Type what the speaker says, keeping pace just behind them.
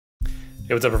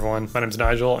Hey, what's up everyone? My name is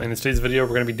Nigel, and in today's video we're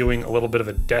going to be doing a little bit of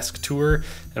a desk tour,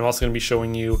 and I'm also going to be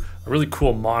showing you a really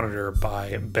cool monitor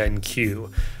by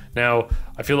BenQ. Now,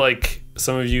 I feel like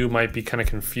some of you might be kind of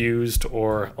confused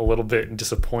or a little bit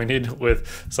disappointed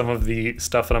with some of the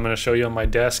stuff that I'm going to show you on my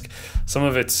desk. Some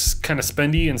of it's kind of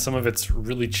spendy and some of it's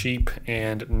really cheap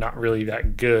and not really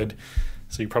that good.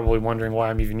 So you're probably wondering why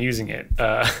I'm even using it.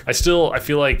 I feel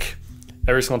like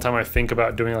every single time I think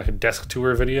about doing like a desk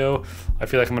tour video, I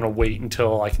feel like I'm gonna wait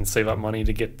until I can save up money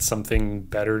to get something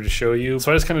better to show you.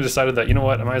 So I just kind of decided that, you know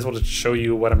what, I might as well just show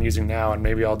you what I'm using now, and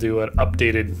maybe I'll do an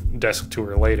updated desk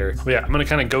tour later. But yeah, I'm gonna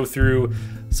kind of go through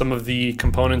some of the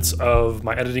components of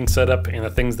my editing setup and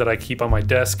the things that I keep on my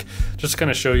desk, just to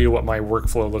kind of show you what my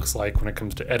workflow looks like when it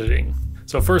comes to editing.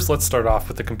 So first, let's start off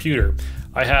with the computer.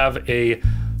 I have a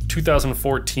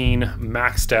 2014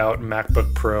 maxed out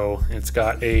MacBook Pro, and it's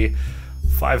got a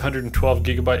 512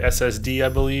 gigabyte SSD, I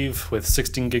believe, with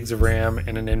 16 gigs of RAM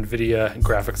and an NVIDIA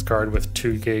graphics card with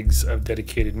 2 gigs of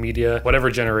dedicated media,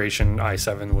 whatever generation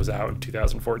i7 was out in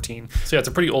 2014. So yeah, it's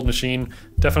a pretty old machine,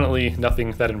 definitely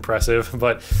nothing that impressive,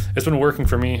 but it's been working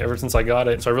for me ever since I got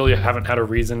it. So I really haven't had a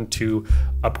reason to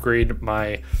upgrade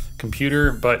my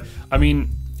computer, but I mean,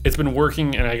 it's been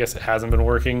working, and I guess it hasn't been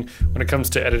working. When it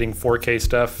comes to editing 4K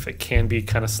stuff, it can be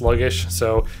kind of sluggish.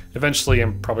 So eventually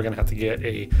I'm probably gonna have to get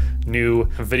a new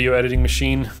video editing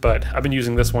machine, but I've been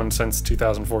using this one since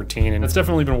 2014, and it's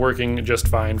definitely been working just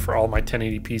fine for all my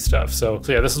 1080p stuff. So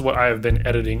yeah, this is what I have been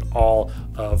editing all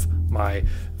of my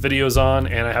videos on,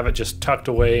 and I have it just tucked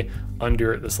away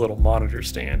under this little monitor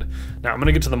stand. Now I'm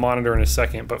gonna get to the monitor in a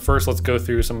second, but first let's go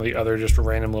through some of the other just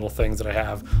random little things that I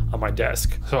have on my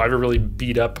desk. So I have a really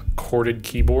beat up corded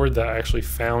keyboard that I actually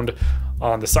found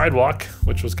on the sidewalk,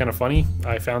 which was kind of funny.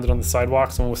 I found it on the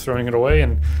sidewalk, someone was throwing it away,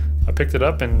 and I picked it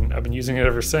up and I've been using it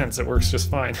ever since. It works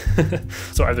just fine.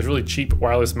 So I have this really cheap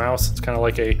wireless mouse. It's kind of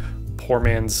like a poor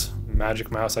man's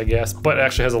Magic Mouse, I guess, but it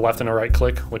actually has a left and a right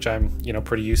click, which I'm,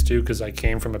 pretty used to because I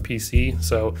came from a PC.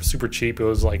 So super cheap. It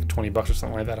was like 20 bucks or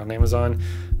something like that on Amazon.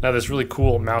 Now this really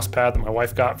cool mouse pad that my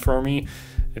wife got for me.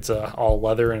 It's all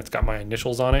leather and it's got my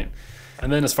initials on it.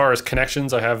 And then as far as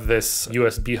connections, I have this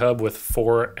USB hub with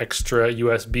 4 extra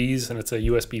USBs, and it's a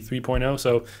USB 3.0,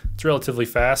 so it's relatively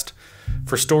fast.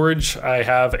 For storage, I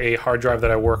have a hard drive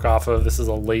that I work off of. This is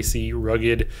a Lacie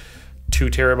Rugged 2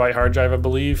 terabyte hard drive, I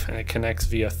believe, and it connects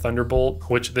via Thunderbolt,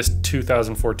 which this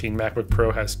 2014 MacBook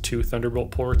Pro has 2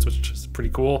 Thunderbolt ports, which is pretty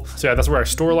cool. So yeah, that's where I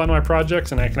store a lot of my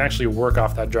projects, and I can actually work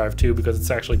off that drive too because it's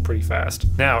actually pretty fast.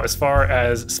 Now, as far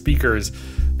as speakers,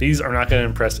 these are not going to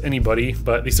impress anybody,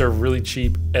 but these are really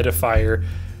cheap Edifier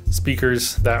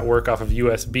speakers that work off of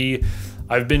USB.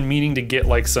 I've been meaning to get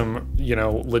like some,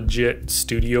 legit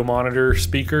studio monitor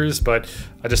speakers, but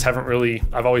I just haven't really,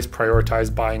 I've always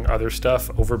prioritized buying other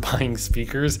stuff over buying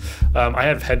speakers. I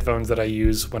have headphones that I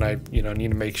use when I,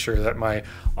 need to make sure that my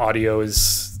audio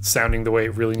is sounding the way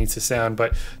it really needs to sound,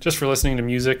 but just for listening to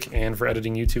music and for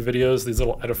editing YouTube videos, these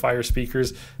little Edifier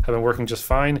speakers have been working just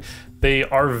fine. They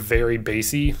are very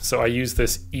bassy, so I use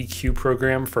this EQ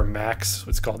program for Macs.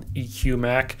 It's called EQ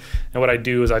Mac, and what I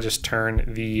do is I just turn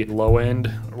the low end,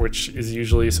 which is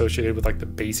usually associated with like the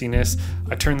bassiness,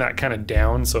 I turn that kind of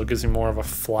down so it gives me more of a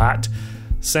flat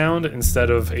sound instead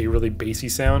of a really bassy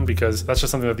sound, because that's just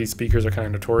something that these speakers are kind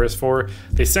of notorious for.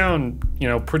 They sound,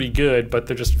 pretty good, but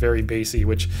they're just very bassy,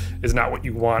 which is not what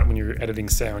you want when you're editing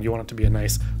sound. You want it to be a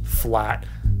nice flat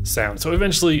sound. So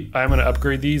eventually I'm going to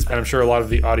upgrade these, and I'm sure a lot of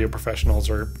the audio professionals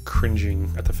are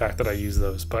cringing at the fact that I use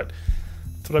those, but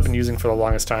that's what I've been using for the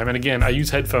longest time. And again, I use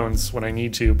headphones when I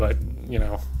need to, but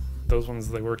those ones,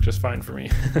 they work just fine for me.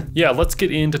 Yeah, let's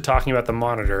get into talking about the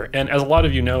monitor. And as a lot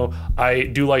of you know, I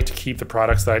do like to keep the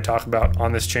products that I talk about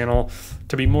on this channel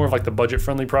to be more of like the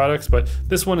budget-friendly products, but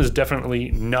this one is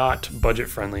definitely not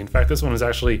budget-friendly. In fact, this one is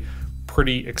actually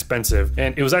pretty expensive,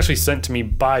 and it was actually sent to me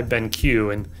by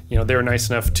BenQ, and they were nice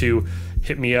enough to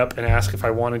hit me up and ask if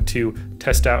I wanted to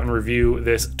test out and review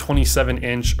this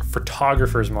 27-inch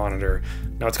photographer's monitor.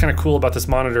 Now, what's kind of cool about this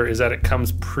monitor is that it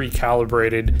comes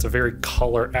pre-calibrated. It's a very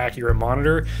color accurate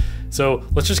monitor. So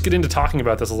let's just get into talking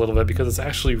about this a little bit because it's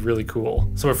actually really cool.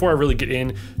 So before I really get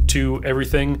into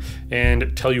everything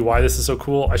and tell you why this is so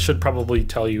cool, I should probably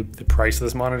tell you the price of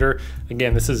this monitor.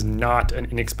 Again, this is not an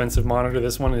inexpensive monitor.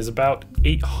 This one is about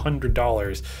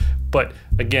 $800. But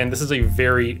again, this is a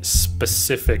very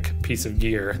specific piece of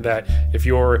gear that if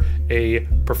you're a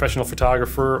professional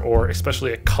photographer or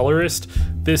especially a colorist,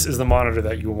 this is the monitor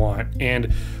that you want.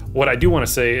 And what I do want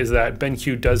to say is that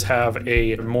BenQ does have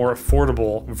a more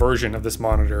affordable version of this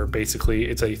monitor. Basically,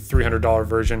 it's a $300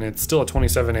 version. It's still a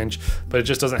 27-inch, but it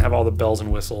just doesn't have all the bells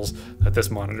and whistles that this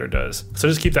monitor does. So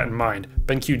just keep that in mind.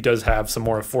 BenQ does have some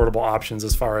more affordable options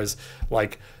as far as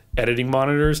like editing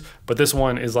monitors, but this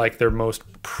one is like their most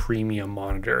premium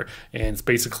monitor, and it's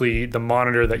basically the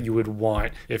monitor that you would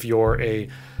want if you're a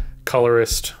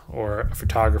colorist or a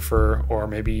photographer, or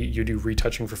maybe you do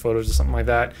retouching for photos or something like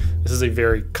that. This is a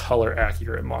very color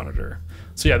accurate monitor.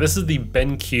 So yeah, this is the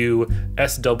BenQ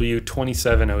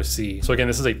SW270C. So again,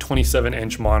 this is a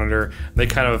 27-inch monitor. They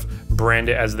kind of brand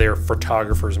it as their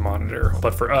photographer's monitor,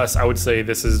 but for us, I would say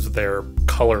this is their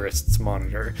colorist's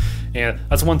monitor. And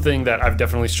that's one thing that I've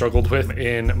definitely struggled with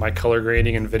in my color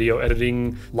grading and video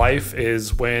editing life,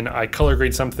 is when I color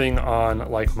grade something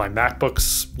on like my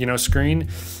MacBook's, screen,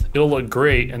 it'll look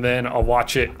great, and then I'll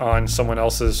watch it on someone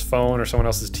else's phone or someone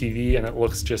else's TV, and it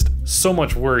looks just so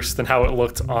much worse than how it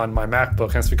looked on my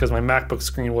MacBook. And it's because my MacBook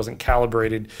screen wasn't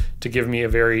calibrated to give me a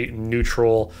very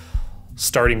neutral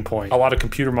starting point. A lot of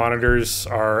computer monitors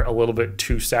are a little bit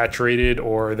too saturated,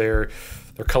 or their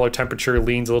color temperature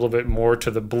leans a little bit more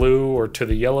to the blue or to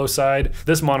the yellow side.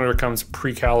 This monitor comes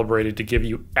pre-calibrated to give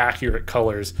you accurate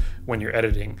colors when you're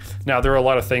editing. Now, there are a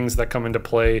lot of things that come into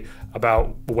play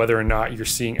about whether or not you're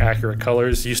seeing accurate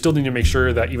colors. You still need to make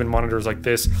sure that even monitors like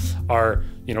this are,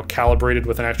 calibrated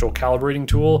with an actual calibrating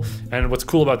tool. And what's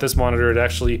cool about this monitor, it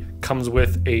actually comes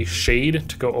with a shade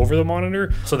to go over the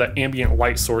monitor so that ambient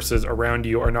light sources around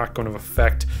you are not going to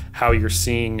affect how you're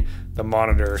seeing the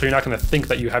monitor. So you're not going to think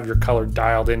that you have your color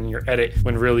dialed in your edit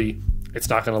when really it's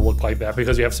not going to look like that,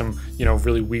 because you have some,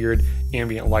 really weird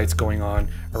ambient lights going on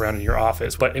around in your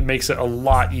office. But it makes it a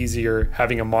lot easier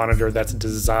having a monitor that's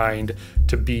designed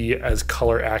to be as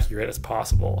color accurate as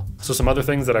possible. So some other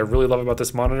things that I really love about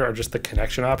this monitor are just the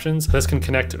connection options. This can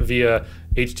connect via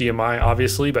HDMI,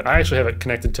 obviously, but I actually have it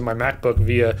connected to my MacBook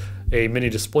via a mini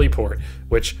display port,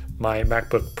 which my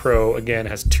MacBook Pro, again,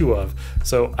 has 2 of.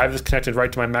 So I've just connected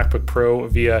right to my MacBook Pro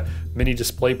via mini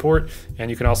display port, and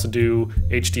you can also do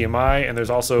HDMI, and there's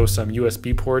also some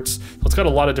USB ports. So it's got a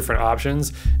lot of different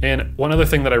options. And one other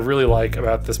thing that I really like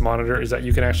about this monitor is that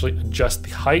you can actually adjust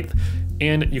the height,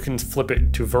 and you can flip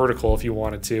it to vertical if you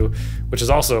wanted to, which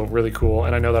is also really cool.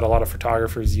 And I know that a lot of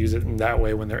photographers use it in that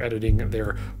way when they're editing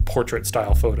their portrait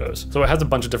style photos. So it has a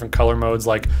bunch of different color modes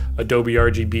like Adobe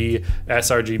RGB,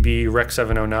 sRGB, Rec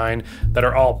 709 that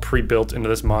are all pre-built into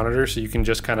this monitor. So you can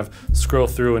just kind of scroll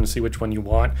through and see which one you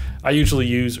want. I usually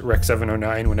use Rec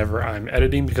 709 whenever I'm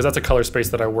editing, because that's a color space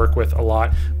that I work with a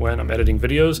lot when I'm editing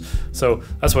videos. So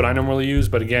that's what I normally use.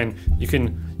 But again, you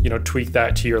can tweak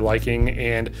that to your liking.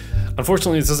 And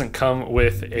unfortunately, this doesn't come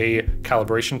with a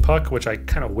calibration puck, which I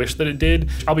kind of wish that it did.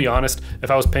 I'll be honest,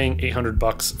 if I was paying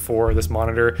 $800 for this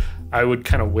monitor, I would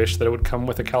kind of wish that it would come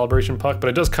with a calibration puck, but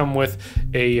it does come with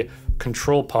a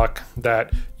control puck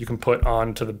that you can put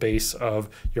onto the base of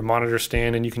your monitor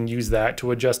stand, and you can use that to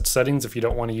adjust settings if you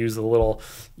don't want to use the little,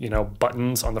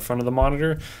 buttons on the front of the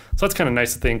monitor. So that's kind of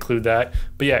nice that they include that.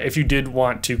 But yeah, if you did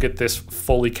want to get this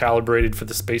fully calibrated for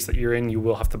the space that you're in, you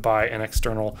will have to buy an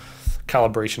external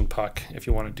calibration puck if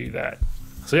you want to do that.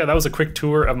 So yeah, that was a quick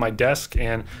tour of my desk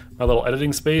and my little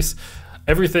editing space.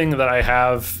 Everything that I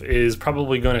have is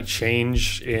probably going to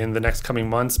change in the next coming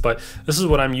months, but this is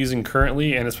what I'm using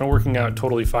currently, and it's been working out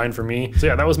totally fine for me. So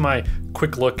yeah, that was my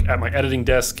quick look at my editing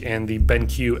desk and the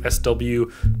BenQ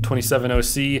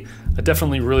SW270C. I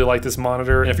definitely really like this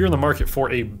monitor, and if you're in the market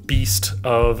for a beast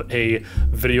of a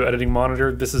video editing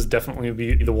monitor, this is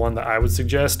definitely the one that I would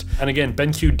suggest. And again,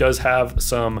 BenQ does have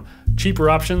some cheaper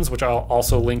options, which I'll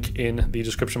also link in the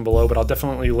description below, but I'll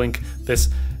definitely link this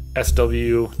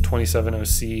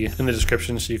SW270C in the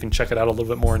description so you can check it out a little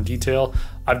bit more in detail.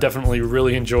 I've definitely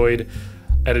really enjoyed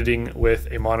editing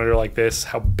with a monitor like this,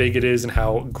 how big it is and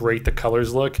how great the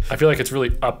colors look. I feel like it's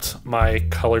really upped my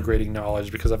color grading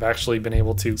knowledge, because I've actually been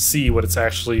able to see what it's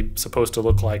actually supposed to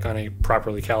look like on a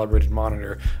properly calibrated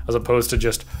monitor, as opposed to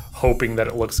just hoping that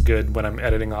it looks good when I'm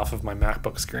editing off of my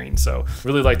MacBook screen. So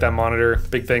really like that monitor.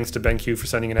 Big thanks to BenQ for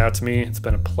sending it out to me. It's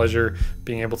been a pleasure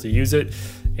being able to use it.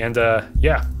 And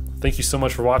yeah, thank you so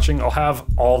much for watching. I'll have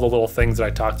all the little things that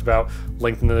I talked about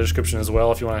linked in the description as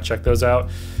well if you want to check those out.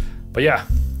 But yeah,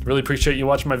 really appreciate you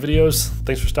watching my videos.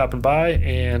 Thanks for stopping by,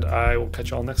 and I will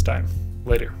catch you all next time.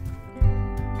 Later.